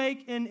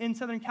earthquake in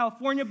Southern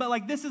California, but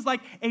like this is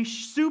like a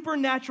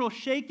supernatural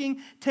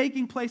shaking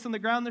taking place on the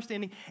ground they're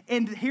standing.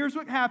 And here's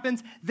what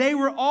happens. They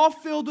were all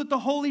filled with the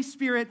Holy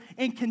Spirit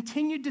and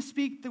continued to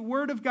speak the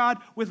word of God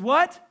with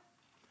what?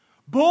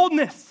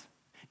 Boldness.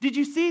 Did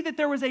you see that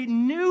there was a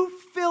new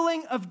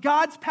filling of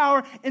God's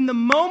power in the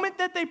moment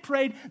that they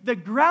prayed? The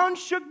ground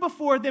shook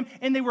before them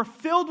and they were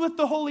filled with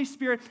the Holy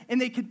Spirit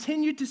and they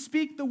continued to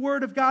speak the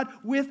word of God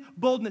with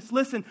boldness.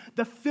 Listen,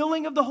 the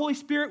filling of the Holy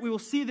Spirit, we will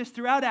see this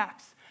throughout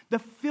Acts. The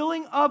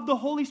filling of the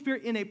Holy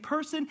Spirit in a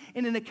person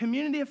and in a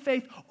community of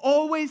faith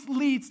always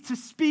leads to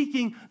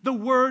speaking the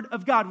word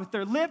of God with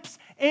their lips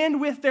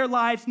and with their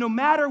lives, no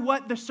matter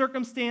what the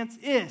circumstance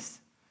is.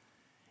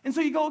 And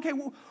so you go, okay,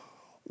 well,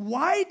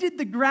 why did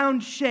the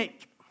ground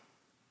shake?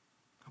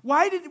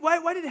 Why did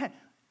it happen?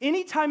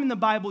 Anytime in the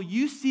Bible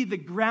you see the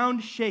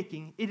ground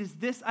shaking, it is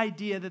this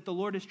idea that the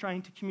Lord is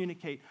trying to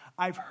communicate.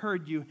 I've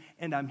heard you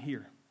and I'm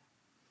here.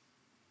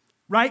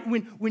 Right?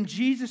 When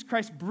Jesus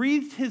Christ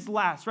breathed his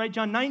last, right?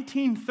 John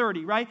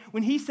 19:30, right?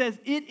 When he says,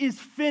 it is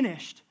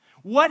finished.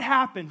 What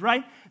happened,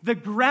 right? The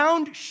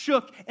ground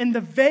shook and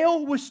the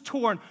veil was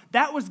torn.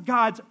 That was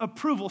God's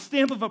approval,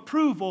 stamp of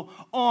approval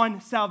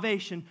on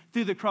salvation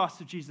through the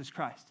cross of Jesus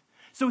Christ.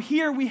 So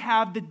here we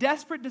have the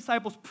desperate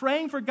disciples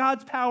praying for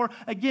God's power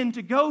again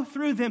to go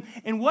through them.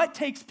 And what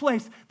takes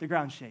place? The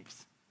ground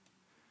shakes.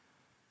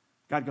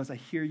 God goes, I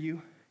hear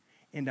you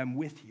and I'm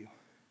with you.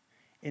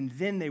 And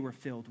then they were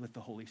filled with the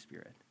Holy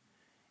Spirit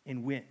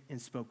and went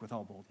and spoke with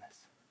all boldness.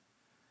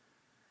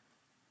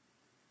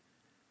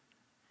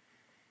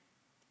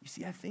 You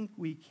see, I think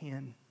we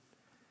can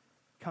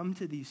come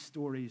to these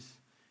stories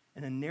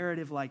in a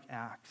narrative like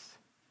Acts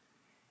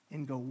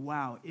and go,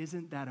 wow,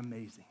 isn't that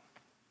amazing?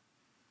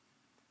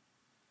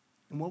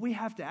 And what we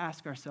have to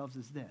ask ourselves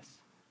is this: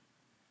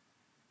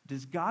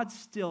 does God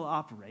still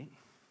operate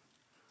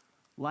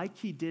like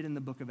he did in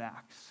the book of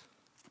Acts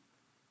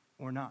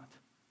or not?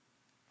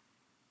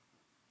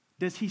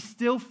 Does he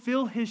still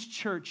fill his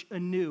church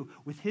anew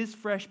with his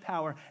fresh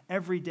power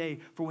every day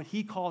for what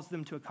he calls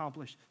them to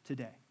accomplish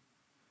today?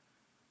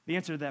 The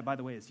answer to that, by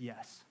the way, is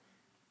yes.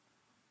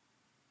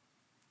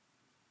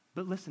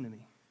 But listen to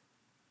me.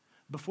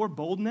 Before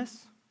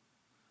boldness,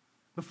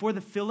 before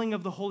the filling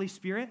of the Holy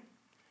Spirit,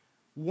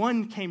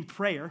 one came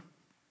prayer,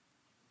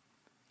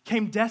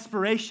 came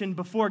desperation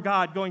before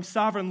God, going,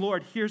 Sovereign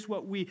Lord, here's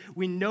what we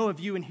know of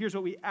you and here's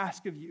what we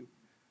ask of you.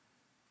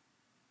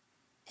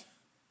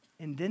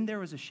 And then there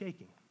was a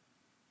shaking.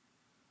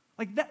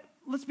 Like that,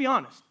 let's be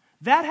honest.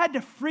 That had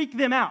to freak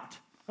them out,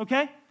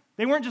 okay?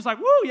 They weren't just like,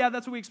 woo, yeah,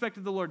 that's what we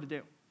expected the Lord to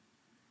do.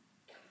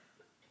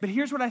 But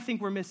here's what I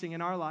think we're missing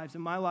in our lives,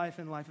 in my life,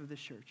 and the life of this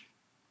church.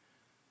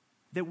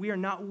 That we are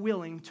not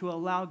willing to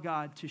allow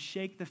God to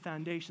shake the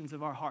foundations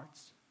of our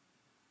hearts.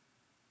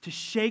 To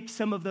shake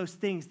some of those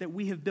things that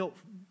we have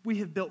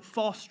built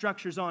false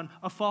structures on,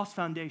 a false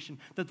foundation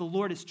that the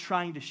Lord is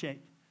trying to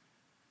shake.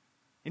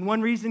 And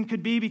one reason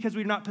could be because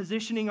we're not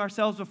positioning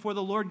ourselves before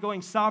the Lord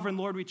going, Sovereign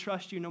Lord, we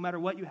trust you. No matter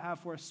what you have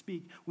for us,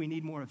 speak. We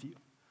need more of you.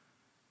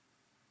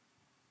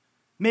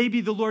 Maybe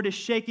the Lord is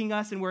shaking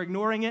us and we're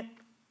ignoring it.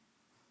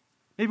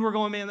 Maybe we're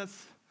going, man,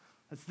 that's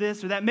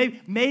this or that.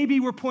 Maybe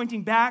we're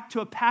pointing back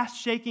to a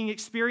past shaking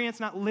experience,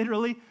 not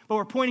literally, but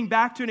we're pointing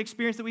back to an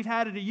experience that we've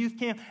had at a youth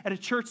camp, at a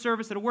church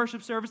service, at a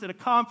worship service, at a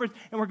conference,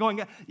 and we're going,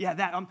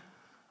 yeah,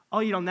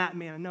 I'll eat on that,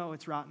 man. No,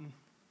 it's rotten.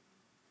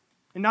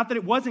 And not that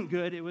it wasn't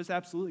good, it was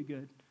absolutely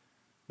good,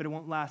 but it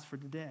won't last for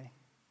today.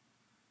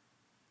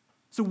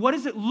 So what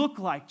does it look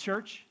like,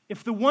 church?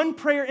 If the one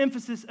prayer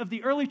emphasis of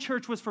the early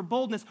church was for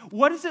boldness,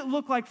 what does it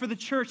look like for the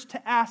church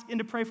to ask and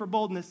to pray for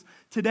boldness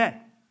today?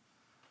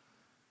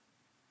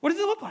 What does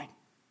it look like?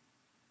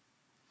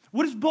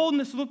 What does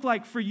boldness look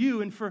like for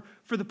you and for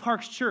the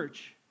Parks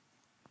Church?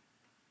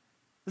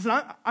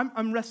 Listen,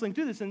 I'm wrestling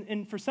through this,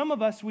 and for some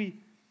of us,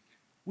 we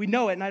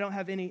know it, and I don't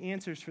have any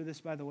answers for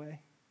this, by the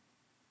way.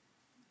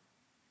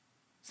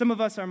 Some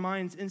of us, our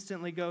minds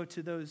instantly go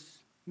to those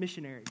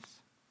missionaries,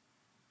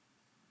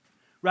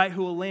 right,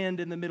 who will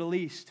land in the Middle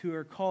East, who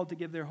are called to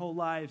give their whole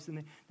lives,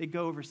 and they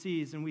go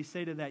overseas, and we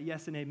say to that,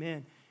 yes and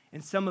amen.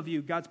 And some of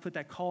you, God's put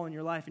that call in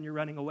your life, and you're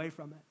running away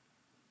from it.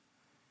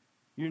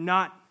 You're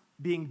not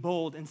being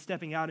bold and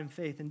stepping out in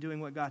faith and doing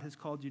what God has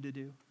called you to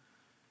do.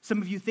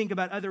 Some of you think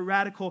about other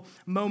radical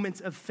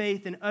moments of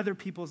faith in other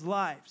people's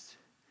lives.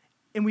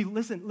 And we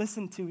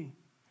listen to me.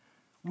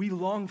 We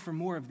long for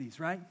more of these,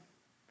 right?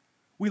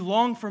 We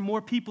long for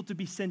more people to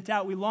be sent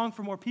out. We long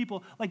for more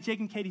people like Jake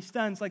and Katie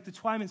Stuns, like the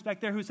Twymans back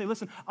there who say,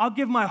 listen, I'll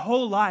give my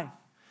whole life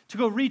to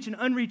go reach an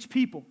unreached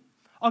people.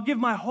 I'll give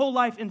my whole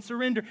life and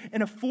surrender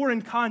in a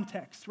foreign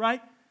context,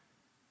 right?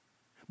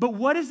 But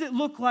what does it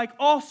look like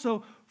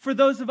also for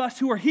those of us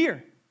who are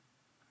here?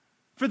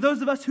 For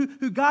those of us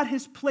who God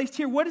has placed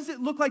here, what does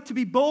it look like to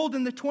be bold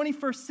in the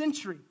 21st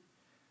century?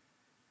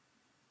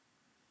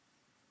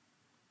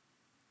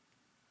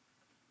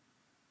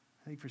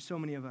 I think for so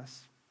many of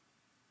us,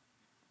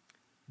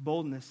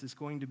 boldness is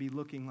going to be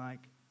looking like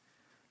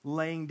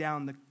laying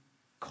down the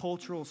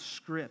cultural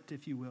script,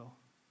 if you will,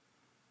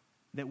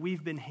 that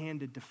we've been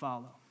handed to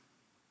follow.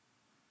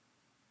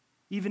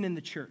 Even in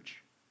the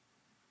church.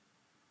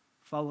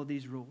 Follow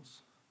these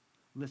rules.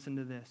 Listen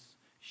to this.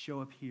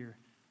 Show up here.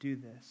 Do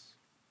this.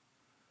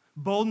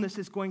 Boldness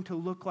is going to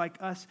look like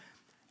us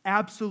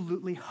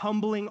absolutely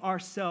humbling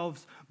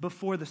ourselves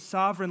before the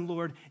sovereign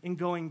Lord and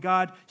going,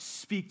 God,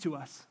 speak to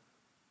us.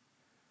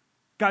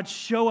 God,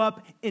 show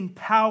up in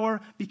power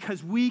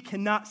because we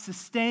cannot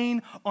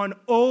sustain on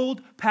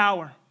old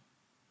power.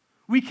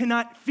 We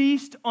cannot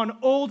feast on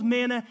old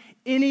manna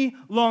any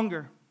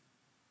longer.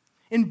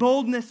 In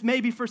boldness,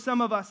 maybe for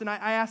some of us, and I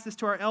asked this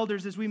to our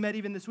elders as we met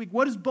even this week,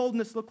 what does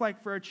boldness look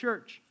like for our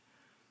church?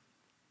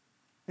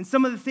 And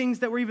some of the things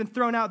that were even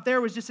thrown out there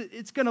was just,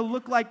 it's going to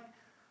look like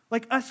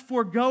us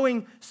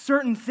foregoing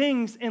certain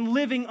things and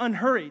living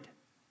unhurried.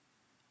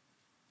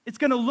 It's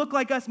going to look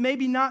like us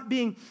maybe not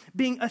being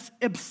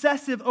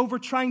obsessive over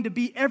trying to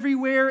be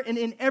everywhere and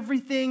in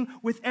everything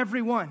with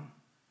everyone.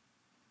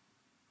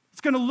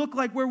 It's going to look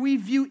like where we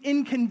view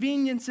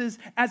inconveniences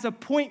as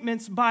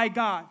appointments by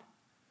God.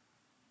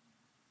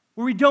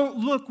 Where we don't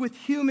look with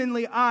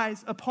humanly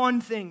eyes upon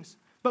things,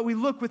 but we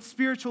look with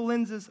spiritual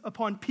lenses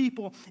upon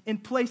people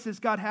and places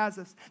God has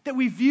us. That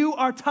we view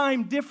our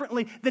time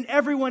differently than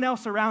everyone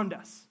else around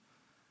us.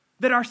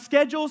 That our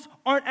schedules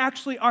aren't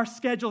actually our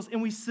schedules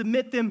and we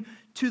submit them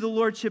to the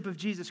lordship of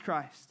Jesus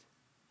Christ.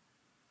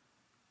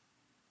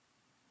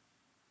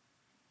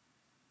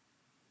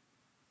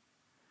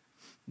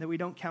 That we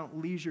don't count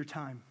leisure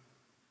time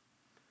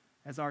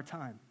as our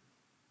time.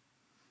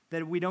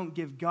 That we don't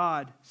give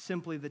God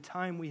simply the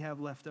time we have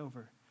left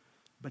over,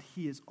 but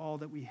He is all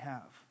that we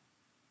have.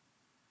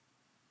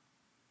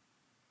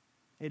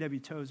 A.W.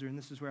 Tozer, and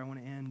this is where I want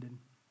to end, and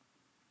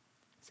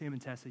Sam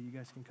and Tessa, you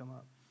guys can come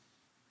up.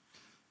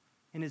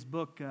 In his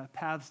book,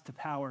 Paths to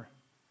Power,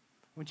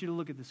 want you to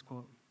look at this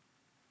quote.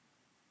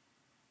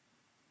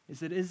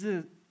 It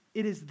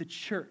is the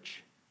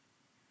church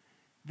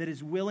that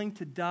is willing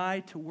to die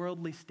to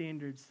worldly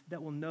standards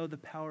that will know the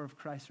power of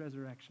Christ's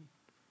resurrection.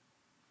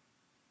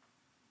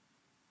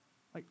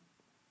 Like,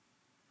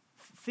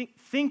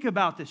 think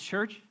about this,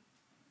 church.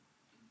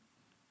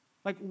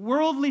 Like,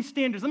 worldly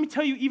standards. Let me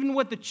tell you even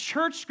what the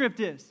church script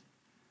is.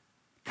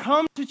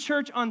 Come to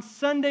church on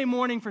Sunday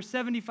morning for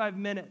 75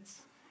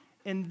 minutes,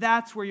 and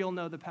that's where you'll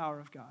know the power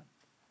of God.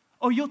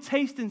 Oh, you'll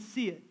taste and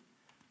see it,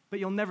 but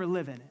you'll never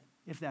live in it,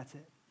 if that's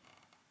it.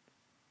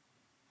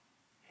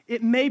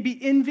 It may be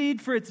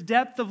envied for its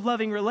depth of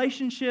loving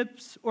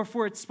relationships or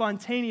for its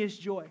spontaneous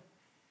joy.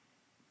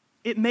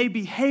 It may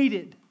be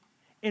hated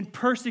and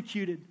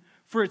persecuted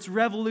for its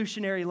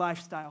revolutionary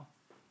lifestyle.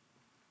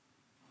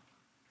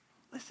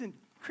 Listen,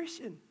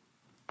 Christian,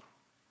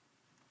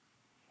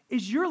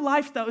 is your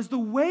lifestyle, is the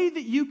way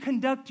that you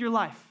conduct your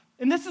life,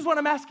 and this is what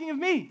I'm asking of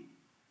me,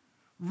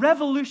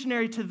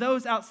 revolutionary to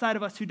those outside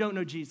of us who don't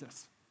know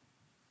Jesus?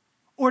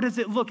 Or does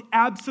it look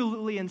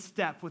absolutely in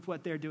step with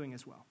what they're doing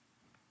as well?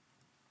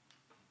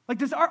 Like,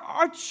 does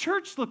our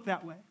church look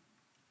that way?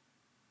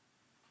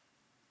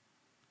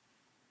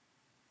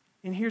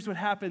 And here's what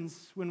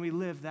happens when we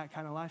live that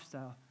kind of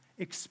lifestyle: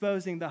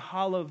 exposing the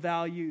hollow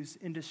values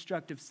and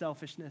destructive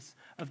selfishness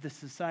of the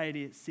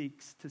society it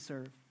seeks to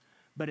serve.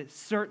 But it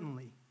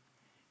certainly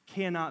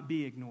cannot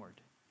be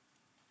ignored.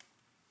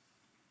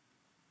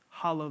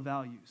 Hollow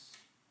values,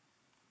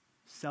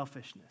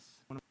 selfishness.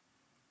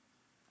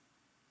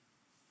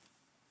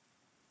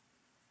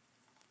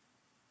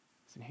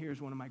 And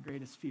here's one of my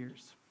greatest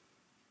fears: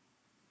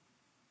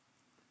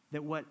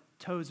 that what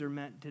Tozer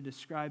meant to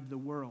describe the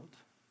world,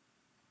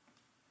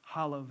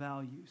 hollow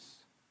values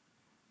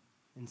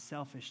and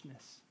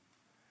selfishness,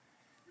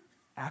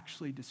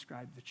 actually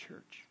describe the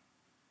church.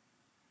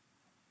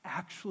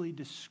 Actually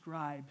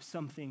describe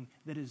something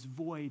that is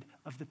void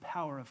of the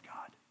power of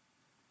God.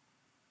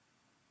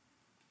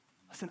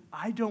 Listen,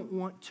 I don't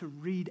want to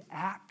read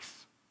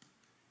Acts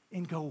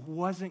and go,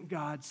 wasn't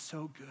God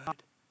so good?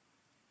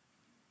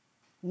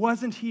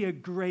 Wasn't he a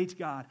great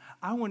God?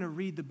 I want to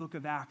read the book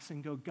of Acts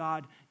and go,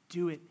 God,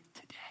 do it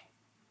today.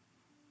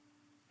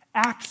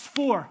 Acts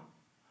 4,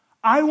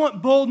 I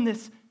want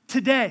boldness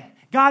today.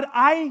 God,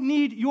 I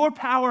need your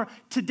power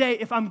today.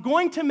 If I'm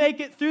going to make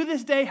it through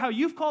this day how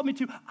you've called me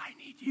to, I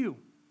need you.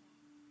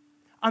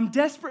 I'm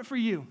desperate for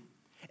you.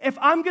 If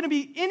I'm going to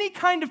be any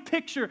kind of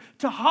picture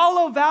to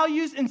hollow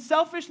values and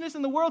selfishness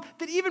in the world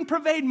that even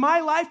pervade my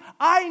life,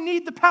 I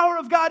need the power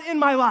of God in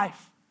my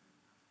life.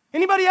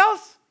 Anybody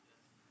else?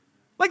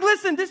 Like,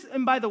 listen,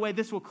 and by the way,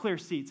 this will clear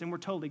seats, and we're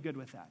totally good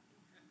with that.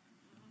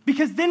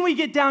 Because then we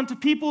get down to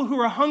people who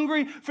are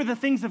hungry for the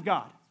things of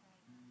God.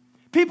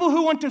 People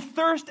who want to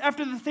thirst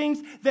after the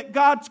things that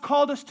God's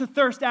called us to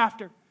thirst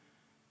after.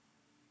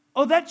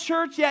 Oh, that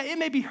church, yeah, it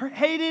may be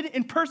hated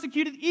and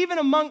persecuted even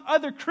among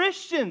other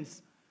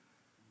Christians.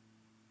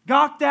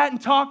 Gawked at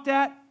and talked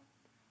at,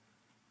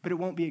 but it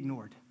won't be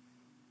ignored.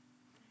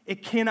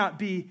 It cannot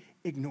be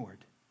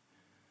ignored.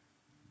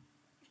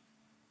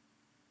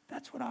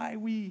 That's what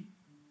we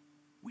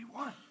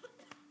want.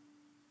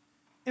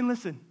 And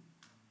listen,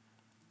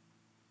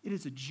 it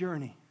is a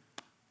journey.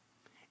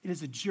 It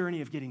is a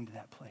journey of getting to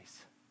that place.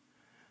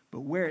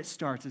 But where it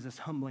starts is us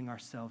humbling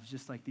ourselves,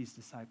 just like these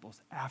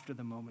disciples, after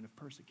the moment of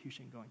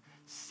persecution, going,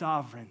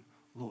 Sovereign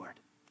Lord.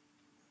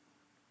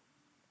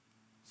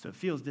 So it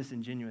feels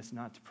disingenuous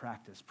not to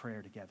practice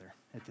prayer together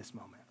at this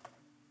moment.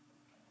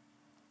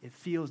 It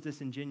feels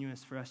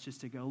disingenuous for us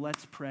just to go,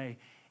 let's pray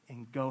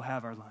and go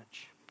have our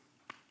lunch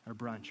or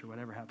brunch or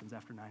whatever happens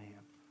after 9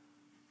 a.m.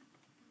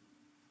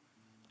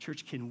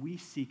 Church, can we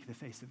seek the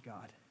face of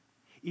God,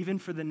 even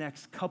for the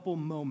next couple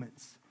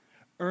moments,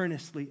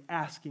 earnestly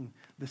asking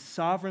the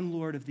sovereign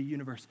Lord of the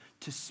universe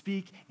to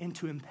speak and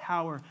to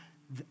empower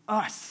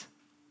us,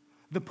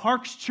 the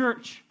Parks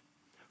Church,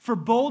 for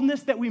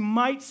boldness that we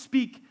might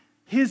speak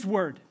His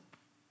word.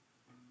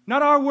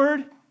 Not our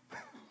word,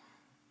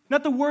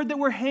 not the word that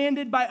we're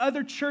handed by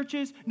other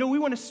churches. No, we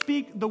want to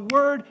speak the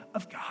word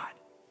of God.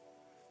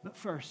 But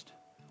first,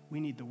 we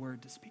need the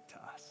word to speak to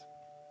us.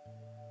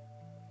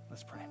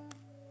 Let's pray.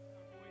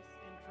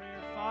 In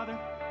prayer, Father,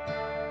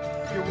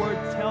 your word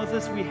tells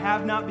us we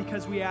have not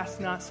because we ask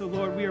not. So,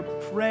 Lord, we are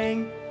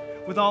praying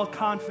with all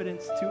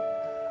confidence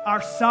to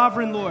our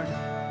sovereign Lord.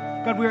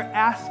 God, we are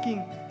asking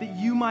that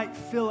you might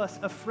fill us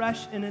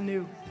afresh and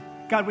anew,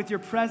 God, with your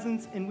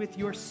presence and with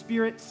your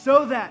spirit,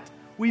 so that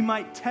we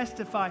might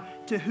testify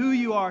to who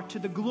you are, to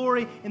the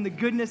glory and the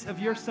goodness of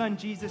your Son,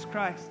 Jesus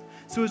Christ.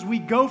 So as we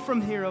go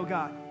from here, oh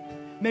God,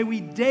 may we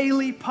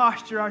daily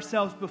posture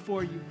ourselves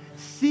before you,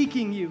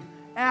 seeking you,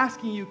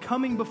 asking you,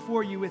 coming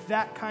before you with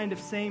that kind of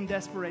same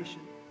desperation.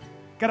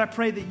 God, I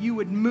pray that you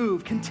would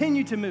move,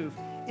 continue to move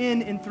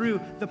in and through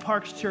the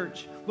Parks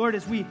Church. Lord,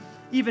 as we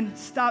even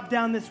stop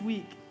down this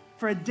week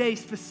for a day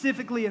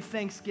specifically of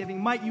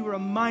Thanksgiving, might you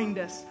remind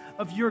us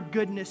of your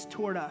goodness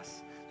toward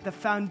us, the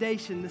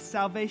foundation, the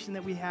salvation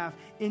that we have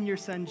in your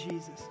Son,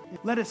 Jesus.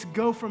 Let us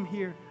go from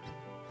here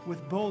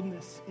with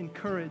boldness and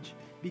courage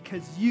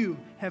because you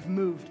have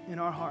moved in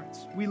our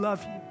hearts. We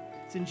love you.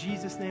 It's in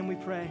Jesus' name we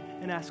pray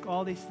and ask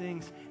all these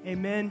things.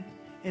 Amen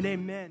and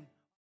amen.